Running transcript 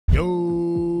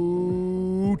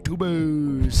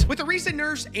YouTubers. With the recent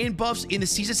nerfs and buffs in the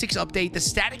Season 6 update, the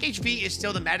static HV is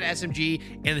still the meta SMG,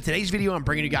 and in today's video, I'm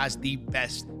bringing you guys the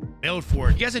best build for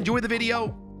it. If you guys enjoyed the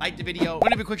video, like the video. I'm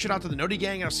gonna give a quick shout out to the Noti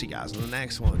gang, and I'll see you guys on the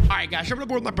next one. All right, guys, jumping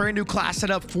aboard with my brand new class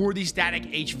setup for the static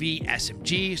HV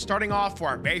SMG. Starting off for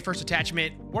our very first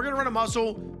attachment, we're gonna run a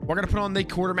muzzle. We're gonna put on the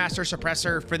quartermaster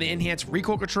suppressor for the enhanced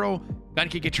recoil control, gun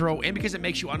kick control, and because it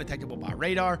makes you undetectable by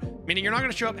radar, meaning you're not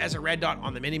gonna show up as a red dot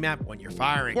on the minimap when you're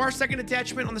firing. For our second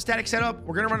attachment on the static setup,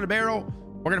 we're gonna run a barrel.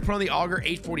 We're gonna put on the Auger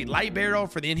 840 light barrel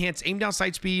for the enhanced aim down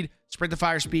sight speed, sprint to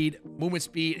fire speed, movement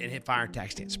speed, and hit fire and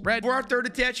tac stand spread. For our third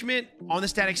attachment on the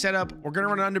static setup, we're gonna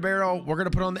run an under barrel. We're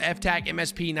gonna put on the FTAC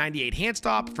MSP 98 hand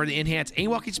stop for the enhanced aim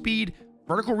walking speed,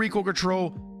 vertical recoil control,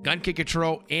 gun kick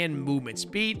control, and movement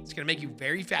speed. It's gonna make you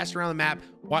very fast around the map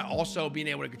while also being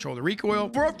able to control the recoil.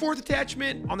 For our fourth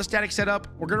attachment on the static setup,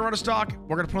 we're gonna run a stock.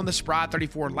 We're gonna put on the Sprite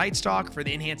 34 light stock for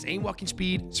the enhanced aim walking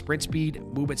speed, sprint speed,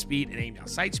 movement speed, and aim down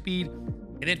sight speed.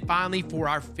 And then finally, for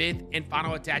our fifth and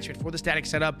final attachment for the static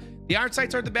setup, the iron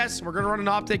sights are the best. So we're going to run an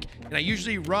optic, and I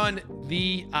usually run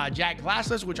the Jack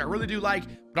glassless, which I really do like.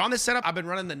 But on this setup, I've been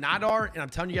running the Nadar, and I'm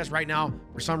telling you guys right now,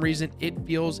 for some reason, it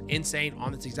feels insane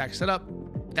on this exact setup.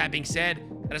 With that being said,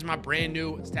 that is my brand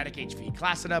new static HV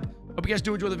class setup. Hope you guys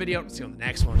do enjoy the video. See you on the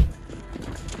next one.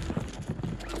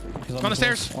 He's on the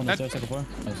stairs. On the stairs, second floor.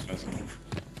 Nice.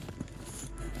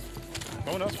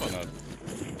 No one else found that.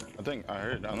 I think I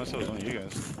heard, unless it was only you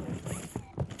guys.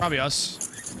 Probably us.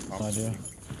 No idea. I'm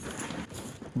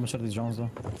gonna check these drones though.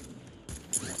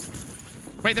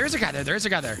 Wait, there is a guy there. There is a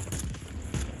guy there.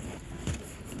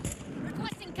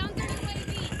 Requesting counter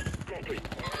UAV.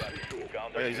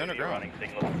 Oh, yeah, he's underground.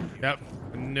 Yep.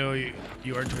 No,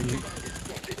 you are tweaking.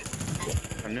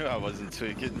 I knew I wasn't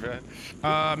tweaking, bro.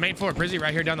 Main floor, Prizzy,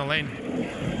 right here down the lane.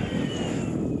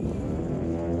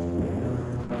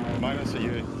 Minus a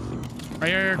UA. Right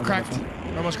here, cracked.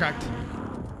 Almost cracked.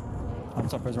 I'm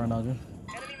top prison right now, dude.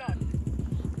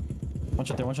 One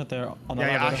shot there. On the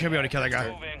Yeah, I should be able to kill that guy.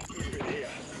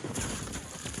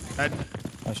 Dead.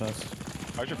 Nice shots.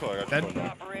 I should feel like I Dead.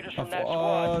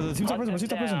 The team's top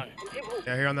prison.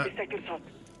 Yeah, here on that.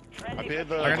 I paid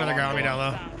the. I got another guy on me down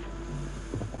low.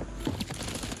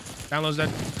 Down low's dead.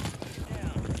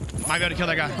 Might be able to kill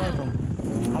that guy.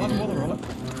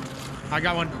 I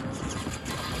got one.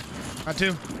 Got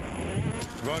two.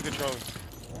 Go on control.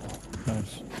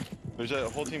 Nice. There's a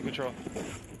whole team control.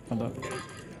 On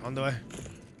the way.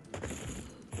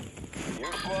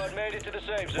 Your squad made it to the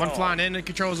safe zone. One flying in the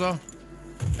control zone.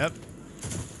 Yep.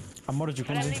 I'm more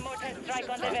jkucci.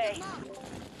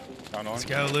 Down on. Let's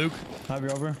go, Luke. Have you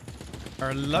over?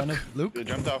 Or Luke. Luke. Dude,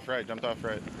 jumped off right. Down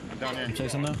here. I'm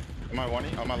chasing them. Am I one?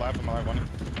 On my left, one.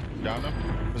 Down him.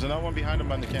 There's another one behind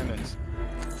him on the cannons.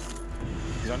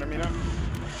 He's under me now.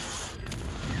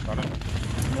 Got him.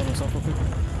 Load himself real quick.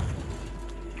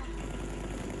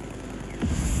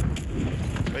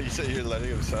 Wait, you said you're letting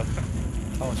him sell?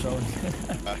 Oh, showing.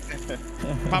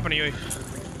 Popping you.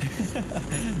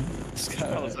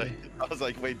 I was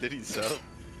like, wait, did he sell?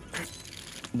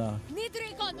 No. Need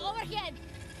recon overhead.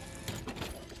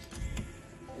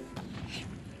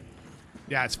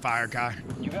 Yeah, it's fire, guy.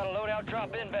 You got a loadout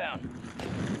drop inbound.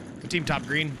 The team top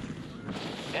green.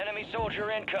 Enemy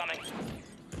soldier incoming.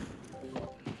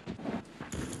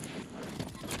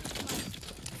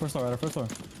 First floor, first floor.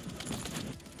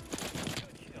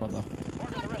 What the?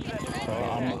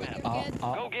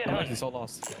 I'm actually so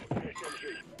lost.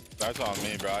 That's on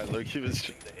me, bro. Look, he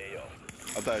was.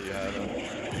 I thought you had him.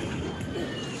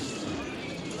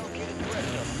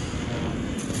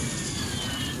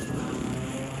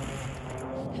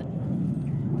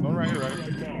 One right here, right?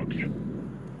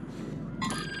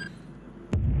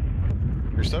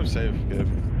 Your stuff's safe, good.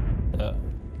 Yeah.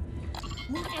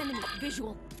 Move enemy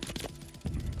visual.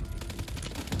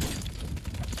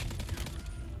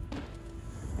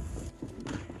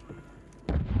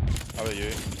 How about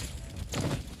you?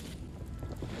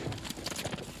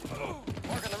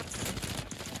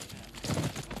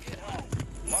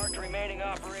 Marked remaining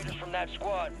operators from that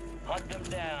squad. Hunt them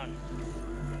down.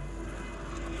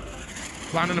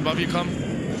 Landing above you, come.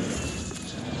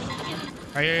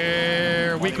 Right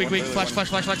here. Weak. Flash.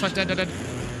 Dead.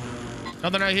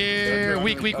 Another right here.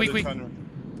 Weak.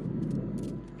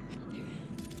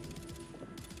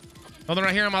 Another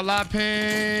right here on my lab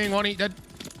ping. One eat dead.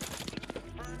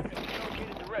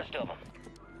 Located the rest of them.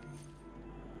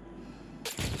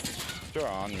 They're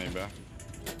on me, bro.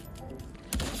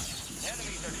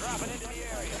 Enemies are dropping into the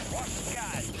area. Watch the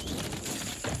skies.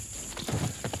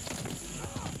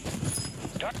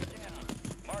 Target down.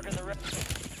 Marking the rest.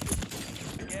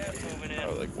 Gas moving in.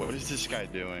 Oh, like, what is this guy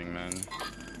doing, man?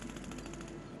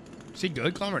 Is he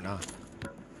good, Clum, or not?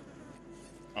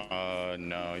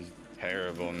 No, he's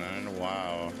terrible, man.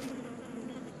 Wow.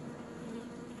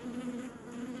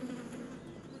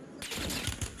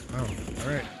 Oh, all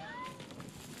right.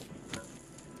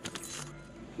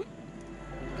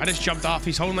 I just jumped off.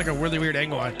 He's holding like a really weird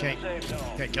angle. I can't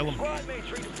kill him. Squad mates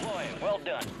redeploying. Well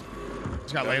done.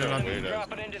 He's got landed on.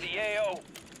 Dropping into the AO.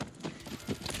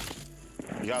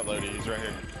 You got Lodi. He's right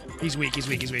here. He's weak. He's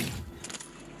weak. He's weak.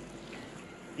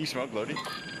 You smoke Lodi?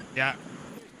 Yeah.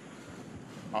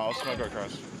 I'll smoke our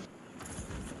cross.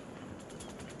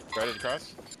 Right at the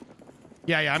cross?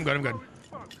 Yeah. I'm good. I'm good.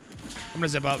 I'm gonna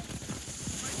zip up.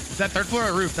 Is that third floor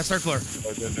or roof? That's third floor.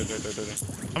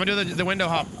 I'm gonna do the window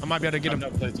hop. I might be able to get him. No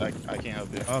plates. I can't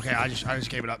help you. Okay, I just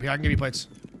gave it up. Here, I can give you plates.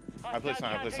 I place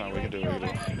nine. We can do it. All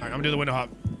right, I'm gonna do the window hop.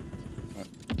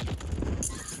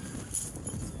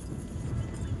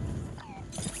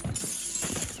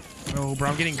 Oh, bro,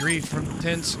 I'm getting grief from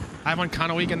tents. I have one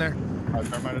kind of weak in there. I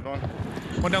thermited one.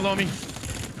 One down low on me.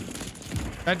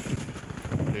 Dead.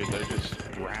 Dude, they're just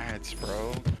rats,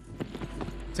 bro.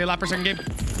 Stay alive for a second, Gabe.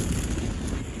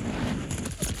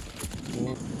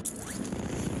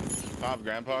 Top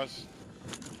grandpa's.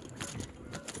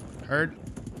 Heard.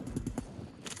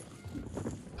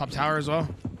 Top tower as well.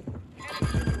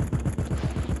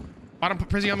 Bottom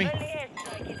Prizzy on me.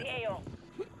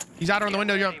 He's out on the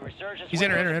window, jump. He's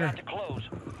in her.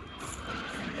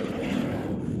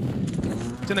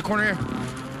 It's in the corner here.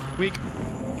 Weak.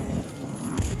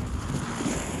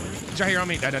 He's right here on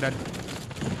me. Dead.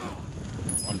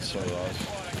 I'm so lost.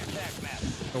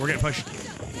 But we're getting pushed.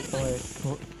 Oh, wait.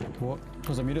 What?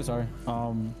 Was I muted? Sorry.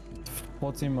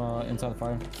 Whole team inside the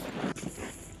fire.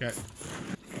 Okay.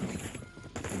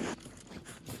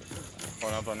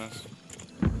 Going up on this.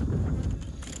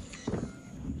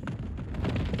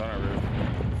 It's on our roof.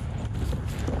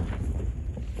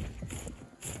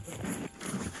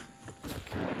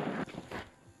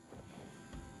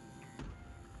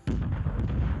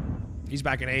 He's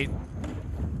back in 8.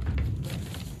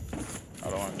 I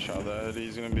don't want to shout that.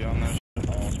 He's gonna be on that.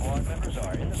 All squad members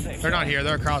are in the safe. They're not here.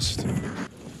 They're across.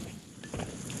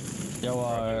 Yo,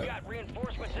 We got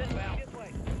reinforcements inbound.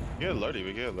 Get Lodi.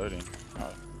 We get Lodi.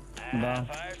 Nah.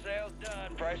 Fire sales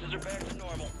done. Prices are back to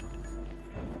normal.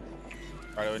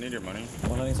 Alright, we need your money.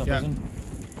 one I Yeah. prison.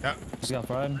 Yeah. Just got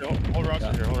fried. Hold Ross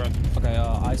here. Hold Ross. Okay,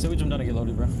 I say we jump down and get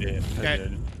loaded, bro. Yeah. Okay.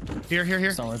 Here.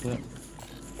 It's not worth it.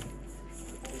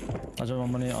 I drop my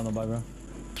money on the buy, bro.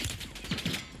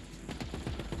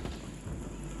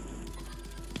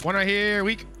 One right here.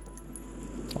 Weak.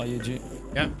 Oh, you G.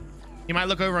 Yeah. He might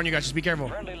look over on you guys. Just be careful.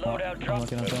 Friendly Oh, loadout I'm drop.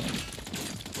 looking at that.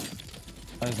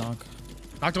 Nice knock.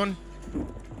 Knocked one.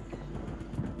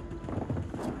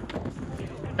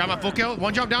 Got my full kill.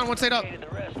 One jump down, one stayed up. The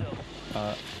rest of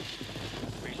them.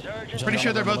 Resurgence. Pretty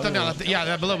sure they're both done down. Yeah,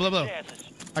 they're below. Chances.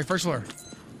 Like first floor.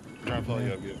 I'm trying to pull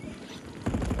you up. Good.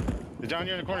 You're down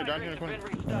here in the corner. Down here in the corner.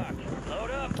 Been restocked.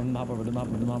 Load up. Don't hop over.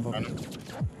 Down.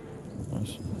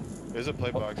 Nice. There's a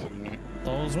play box.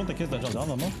 Those weren't the kids that jumped down,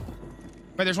 though, no?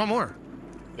 Wait, there's one more.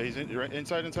 Yeah, he's right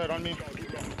inside on me.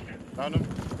 Found him.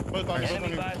 Both on Enemy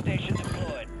me. buy station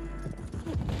deployed.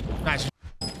 Nice.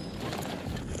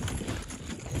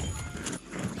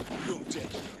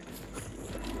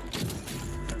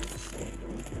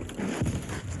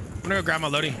 I'm gonna go grab my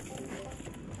loadie.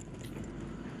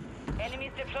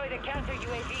 Enemies deployed a counter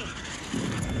UAV.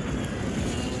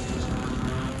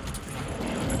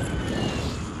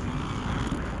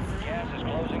 Gas is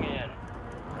closing in.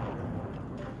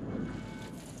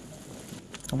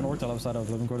 I'm gonna work the left side of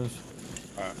living quarters.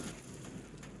 Alright.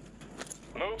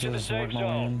 Move to the Just safe work my way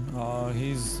zone. in.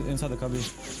 He's inside the cubby.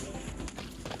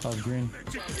 Of green.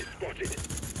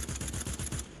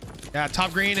 Yeah,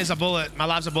 top green is a bullet. My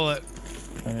lab's a bullet.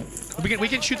 Alright. We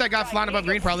can shoot that guy flying above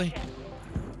green probably.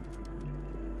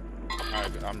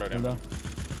 Alright, I'm ready. Window.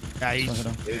 Yeah, he's.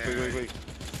 Wait.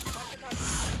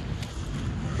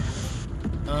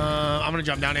 I'm gonna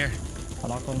jump down here. I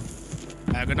knocked one.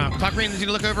 Yeah, good knock. Top green is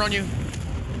gonna look over on you.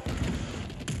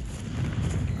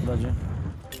 Got you.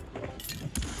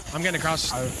 I'm getting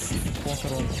across. I walked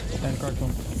it one. And cracked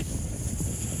one.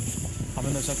 I'm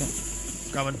in there second.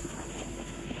 Coming.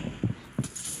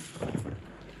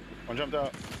 One jumped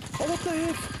out. Oh, what the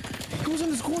heck? Who's in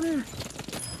this corner?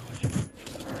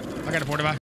 I got a porta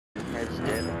back.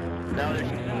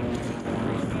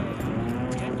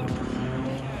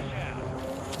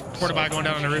 Porta back going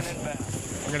down on the roof.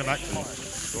 We're gonna back.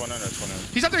 The one under.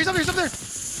 He's up there.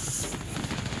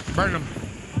 Burning him.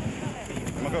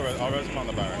 I'm gonna go res. I'll res him on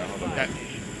the back right now. Hold on. Okay.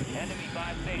 Enemy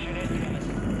buy station incoming.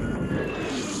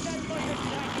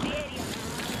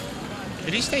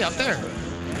 Did he stay up there?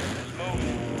 Oh,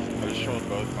 just trolled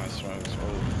both my smokes.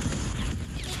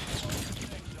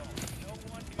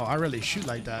 Oh, I really shoot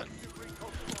like that.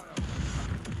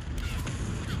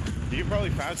 You can probably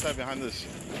pass that behind this.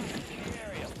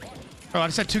 Oh, I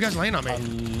just had 2 guys laying on me.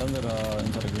 Landed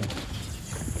inside of green.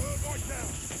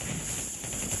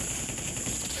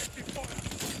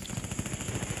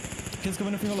 Kids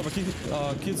coming in from yellow,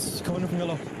 kids coming in from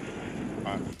yellow.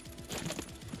 Alright.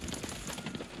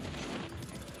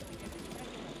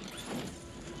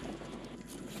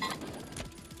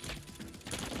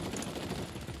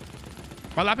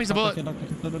 My lapping's a bullet. He's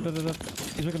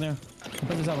looking there.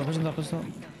 Push this out, push this out, push this out.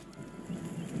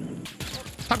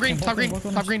 Top green, top green,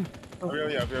 top green.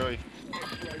 Really.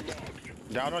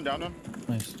 Down one.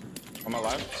 Nice. On my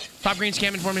left. Top green's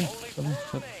camming for me.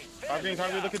 Top green,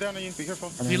 looking down at you. Be careful.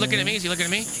 Is he looking at me? Is he looking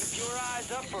at me? Keep your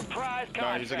eyes up for prize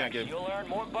No, he's looking at contracts. Gabe. You'll earn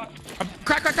more bucks.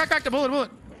 Crack, the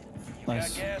bullet.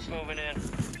 Nice. Got gas moving in.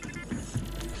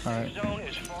 Alright. Zone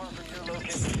is far from your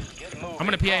location. Get moving. I'm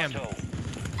gonna PA him. pronto.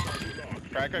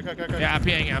 Crack. Yeah, I'm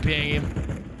PAing him.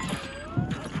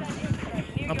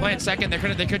 I'm playing second.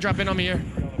 They could drop in on me here.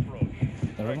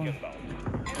 Everyone.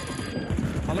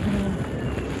 I love him.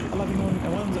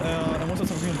 And one's on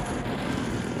top green.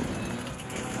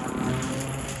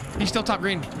 He's still top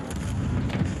green.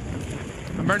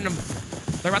 I'm burning him.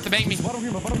 They're about to bang me. Bottom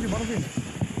green.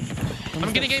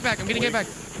 I'm getting gate back.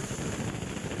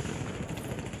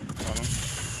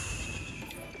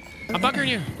 I'm bunkering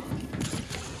you.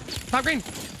 Top green.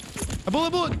 A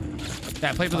bullet.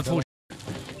 Yeah, play for the full. Like,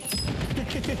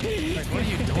 what are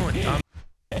you doing, Tom?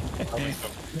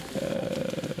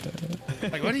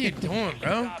 Like, what are you doing,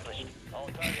 bro? Accomplished. All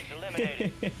targets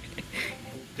eliminated.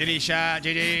 GG shot,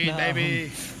 GG, Nah.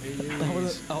 baby. I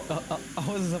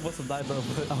wasn't supposed to die, bro.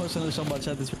 But I was trying to show my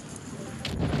chat this.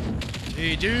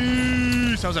 GG.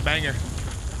 That was a banger.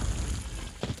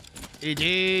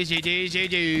 GG's.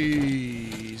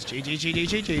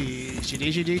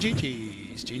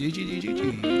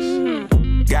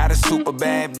 Got a super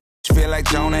bad bitch, feel like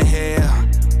Jonah Hill.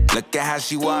 Look at how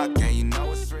she walk, and you know